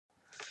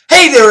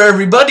Hey there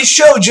everybody,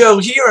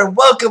 ShoJoe here and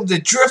welcome to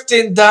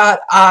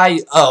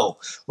Drifting.io.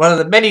 One of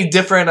the many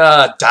different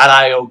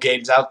 .io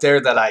games out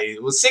there that I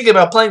was thinking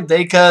about playing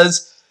today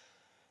because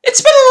it's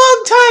been a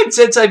long time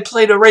since I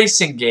played a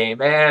racing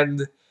game,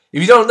 and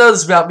if you don't know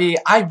this about me,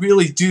 I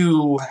really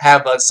do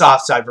have a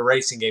soft side for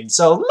racing games,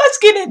 so let's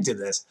get into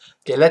this.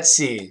 Okay, let's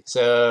see.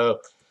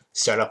 So,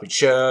 start off with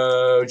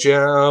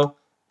ShoJoe,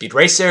 Beat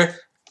Racer,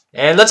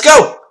 and let's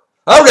go!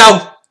 Oh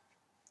no!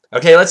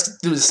 Okay, let's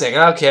do this thing.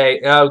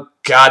 Okay. Oh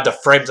god, the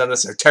frames on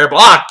this are terrible.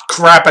 Ah,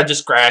 crap! I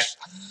just crashed.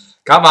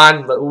 Come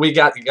on, we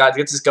got to get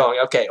this going.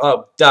 Okay.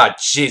 Oh,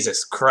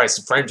 Jesus Christ,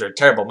 the frames are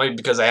terrible. Maybe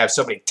because I have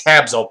so many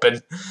tabs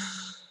open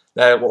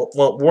that it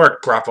won't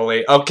work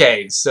properly.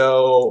 Okay,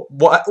 so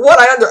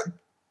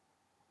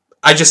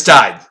I just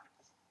died.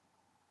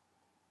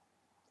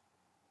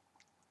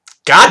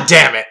 God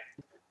damn it.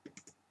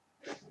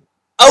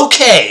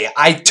 Okay,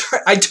 I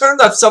turned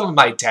off some of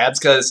my tabs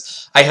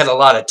because I had a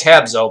lot of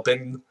tabs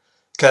open.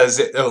 Because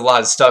there was a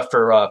lot of stuff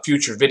for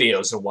future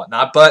videos and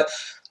whatnot. But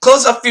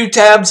close up a few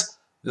tabs.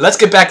 Let's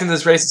get back into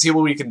this race and see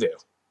what we can do.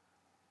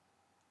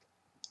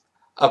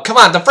 Oh, come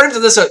on. The frames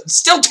of this are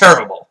still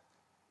terrible.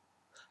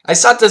 I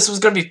thought this was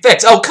going to be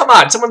fixed. Oh, come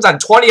on. Someone's on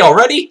 20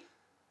 already?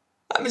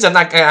 That means I'm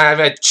not going to have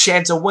a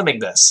chance of winning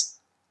this.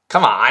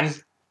 Come on.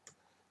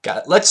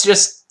 Let's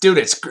just do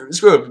this.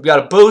 Screw it. We got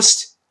a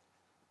boost.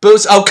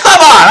 Boost. Oh,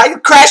 come on. I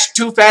crashed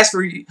too fast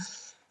for you.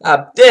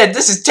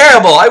 This is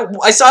terrible.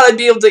 I thought I'd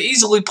be able to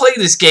easily play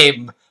this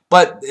game,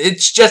 but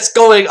it's just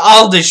going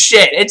all to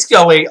shit. It's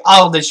going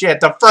all to shit.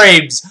 The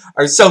frames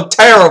are so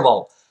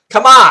terrible.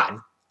 Come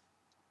on.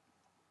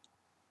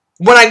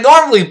 When I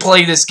normally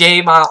play this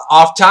game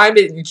off time,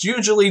 it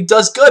usually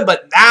does good,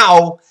 but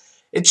now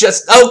it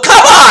just... Oh,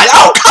 come on!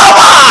 Oh, come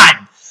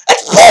on!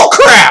 That's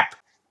bullcrap!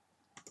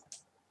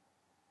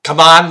 Come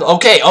on.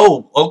 Okay.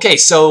 Oh, okay.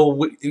 So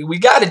we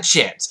got a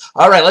chance.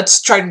 All right,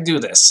 let's try to do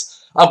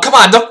this. Oh, come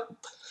on.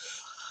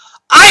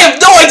 I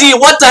have no idea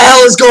what the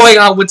hell is going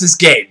on with this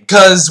game,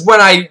 because when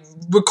I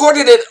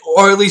recorded it,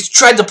 or at least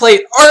tried to play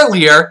it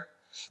earlier,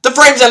 the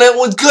frames on it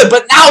was good,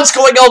 but now it's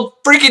going all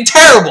freaking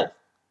terrible.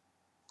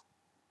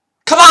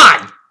 Come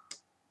on!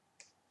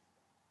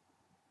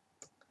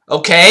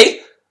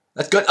 Okay,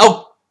 that's good.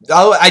 Oh,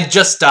 I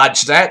just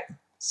dodged that,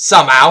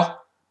 somehow.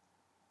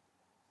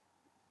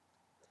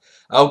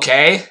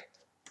 Okay.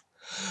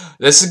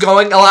 This is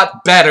going a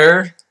lot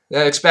better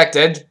than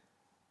expected.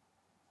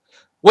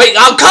 Wait,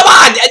 oh, come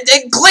on!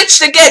 It glitched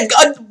again!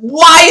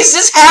 Why is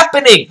this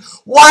happening?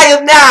 Why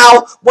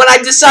now, when I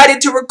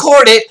decided to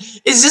record it,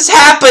 is this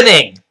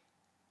happening?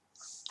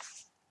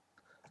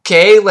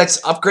 Okay, let's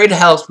upgrade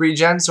health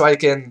regen so I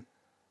can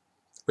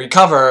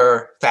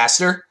recover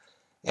faster.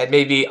 And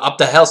maybe up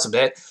the health a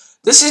bit.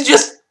 This is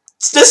just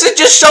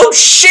so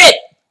shit!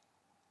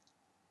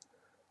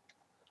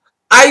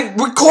 I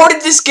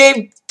recorded this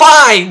game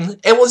fine,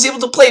 and was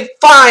able to play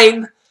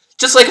fine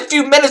just like a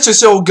few minutes or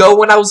so ago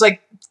when I was like,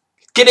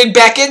 getting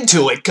back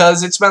into it,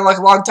 because it's been like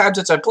a long time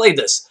since I played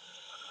this.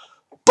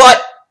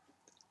 But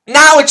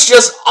now it's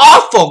just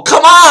awful.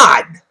 Come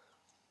on!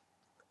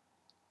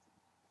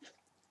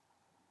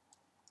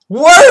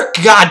 Work,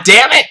 god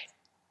damn it!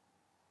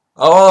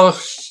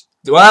 Oh,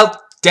 well,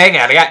 dang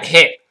it, I got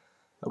hit.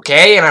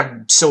 Okay, and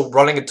I'm still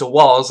running into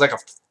walls like a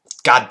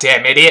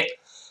goddamn idiot.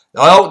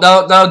 No,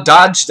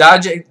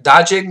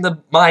 dodging the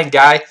mine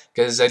guy,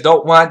 because I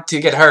don't want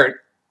to get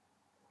hurt.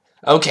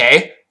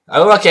 Okay,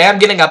 okay, I'm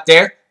getting up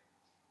there.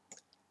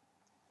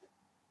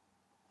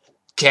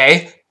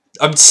 Okay,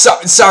 I'm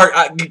sorry.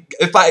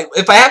 If I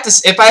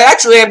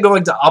actually am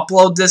going to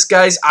upload this,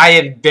 guys, I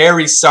am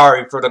very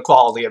sorry for the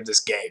quality of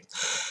this game,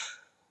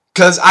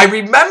 because I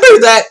remember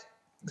that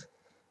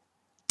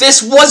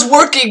this was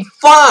working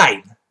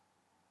fine,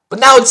 but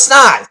now it's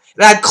not.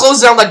 And I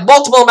closed down like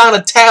multiple amount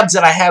of tabs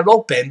that I had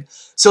open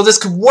so this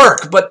could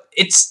work, but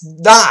it's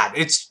not.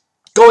 It's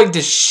going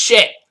to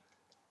shit.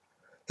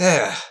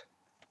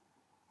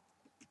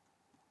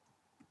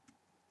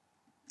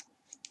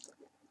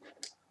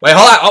 Wait,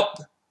 hold on.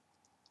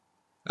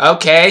 Oh.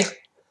 Okay.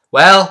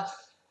 Well,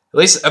 at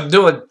least I'm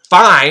doing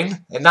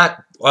fine. And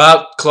not,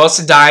 well, close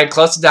to dying,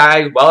 close to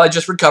dying. Well, I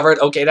just recovered.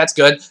 Okay, that's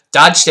good.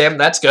 Dodged him.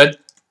 That's good.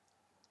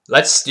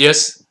 Let's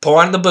just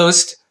pour on the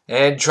boost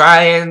and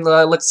try and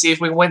let's see if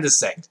we can win this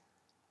thing.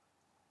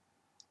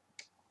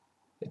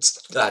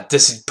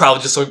 This is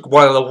probably just like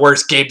one of the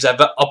worst games I've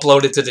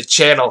uploaded to the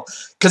channel.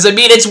 Because, I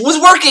mean, it was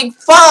working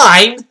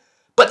fine,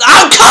 but,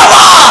 oh, come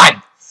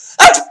on!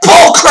 That's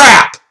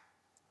bullcrap!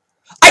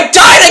 I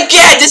died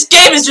again! This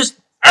game is just...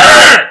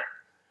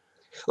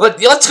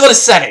 Let's go to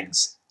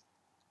settings.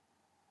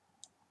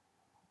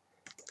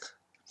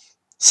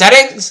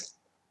 Settings?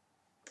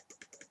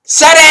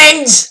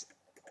 Settings!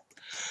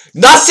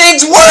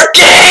 Nothing's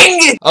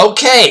working!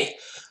 Okay,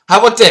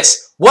 how about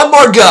this? One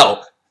more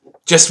go.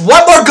 Just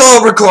one more go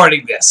of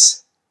recording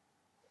this.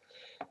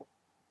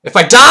 If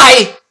I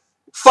die,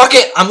 fuck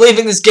it, I'm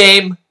leaving this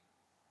game.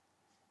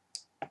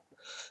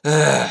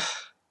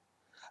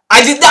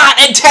 I did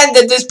not intend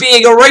at this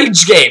being a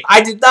rage game.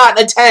 I did not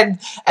intend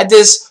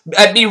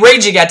at me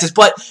raging at this,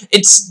 but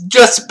it's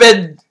just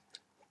been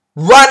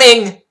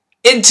running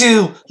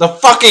into the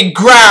fucking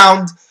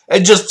ground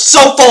and just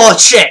so full of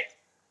shit.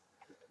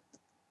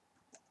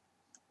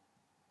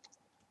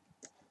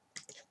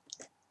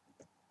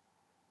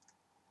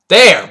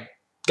 There.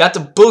 Got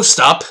the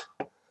boost up.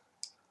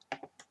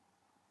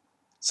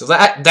 So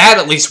that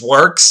at least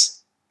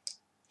works.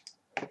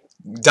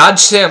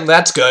 Dodged him,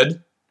 that's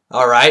good.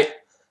 Alright.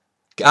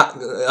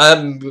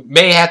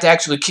 May have to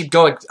actually keep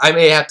going. I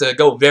may have to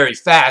go very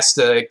fast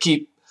to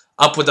keep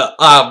up with the...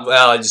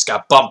 well, I just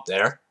got bumped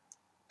there.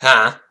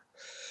 Huh.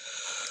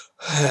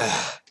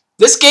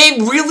 This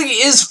game really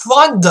is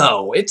fun,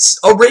 though. It's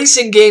a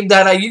racing game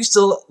that I used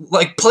to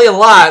play a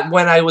lot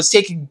when I was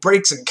taking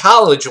breaks in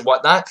college and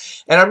whatnot.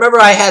 And I remember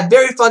I had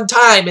very fun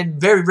time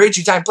and very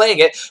ragey time playing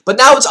it. But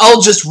now it's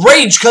all just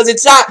rage because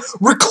it's not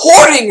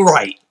recording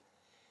right.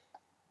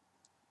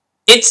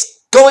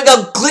 It's going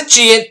all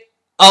glitchy and...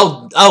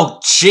 Oh,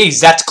 jeez,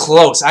 that's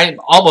close. I am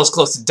almost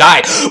close to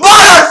dying.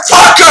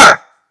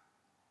 Motherfucker!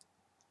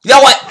 You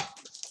know what?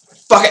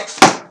 Fuck it.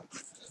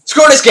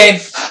 Screw this game.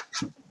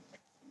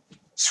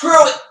 Screw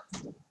it.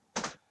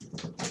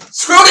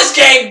 Screw this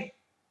game.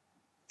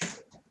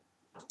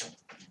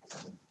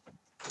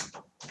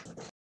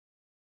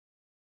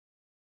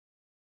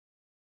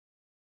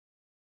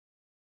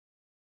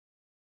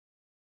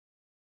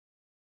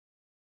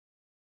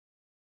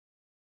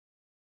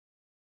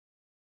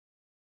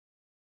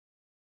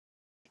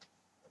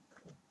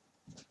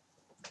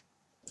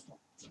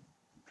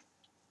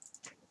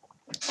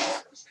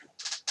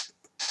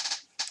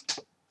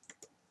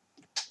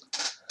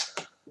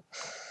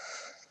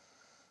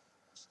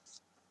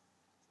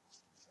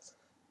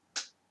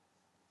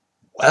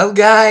 Well,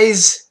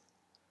 guys,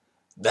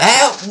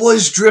 that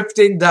was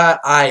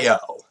Drifting.io.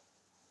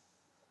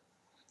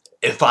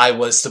 If I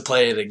was to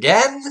play it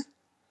again,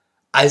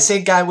 I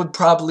think I would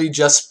probably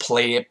just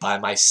play it by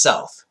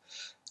myself.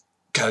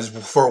 Because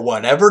for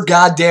whatever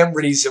goddamn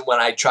reason, when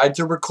I tried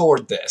to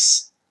record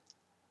this,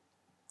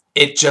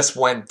 it just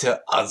went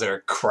to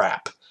other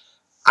crap.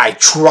 I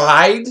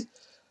tried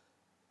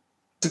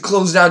to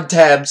close down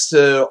tabs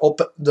to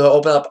open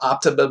up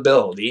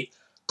optimability,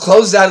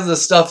 closed out of the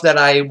stuff that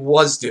I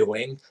was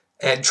doing,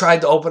 and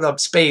tried to open up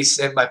space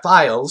in my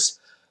files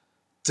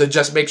to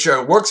just make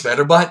sure it works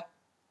better, but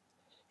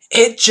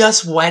it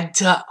just went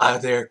to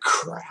other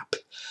crap.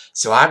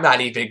 So I'm not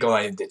even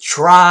going to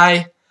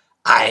try.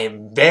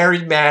 I'm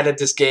very mad at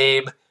this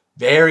game.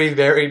 Very,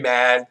 very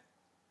mad.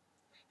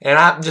 And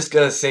I'm just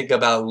going to think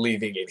about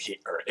leaving it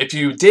here. If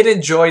you did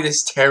enjoy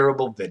this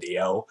terrible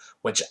video,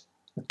 which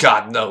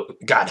God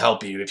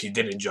help you if you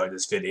did enjoy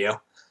this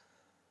video,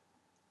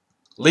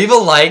 leave a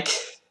like.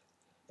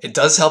 It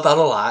does help out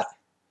a lot.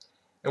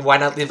 And why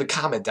not leave a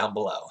comment down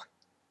below?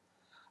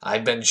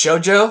 I've been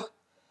ShoJoe,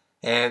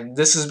 and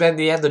this has been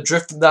the end of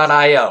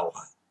Drifting.io.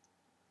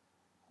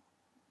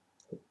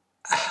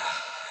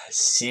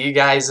 See you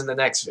guys in the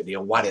next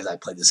video. Why did I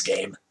play this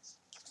game?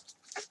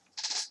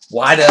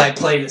 Why did I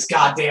play this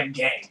goddamn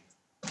game?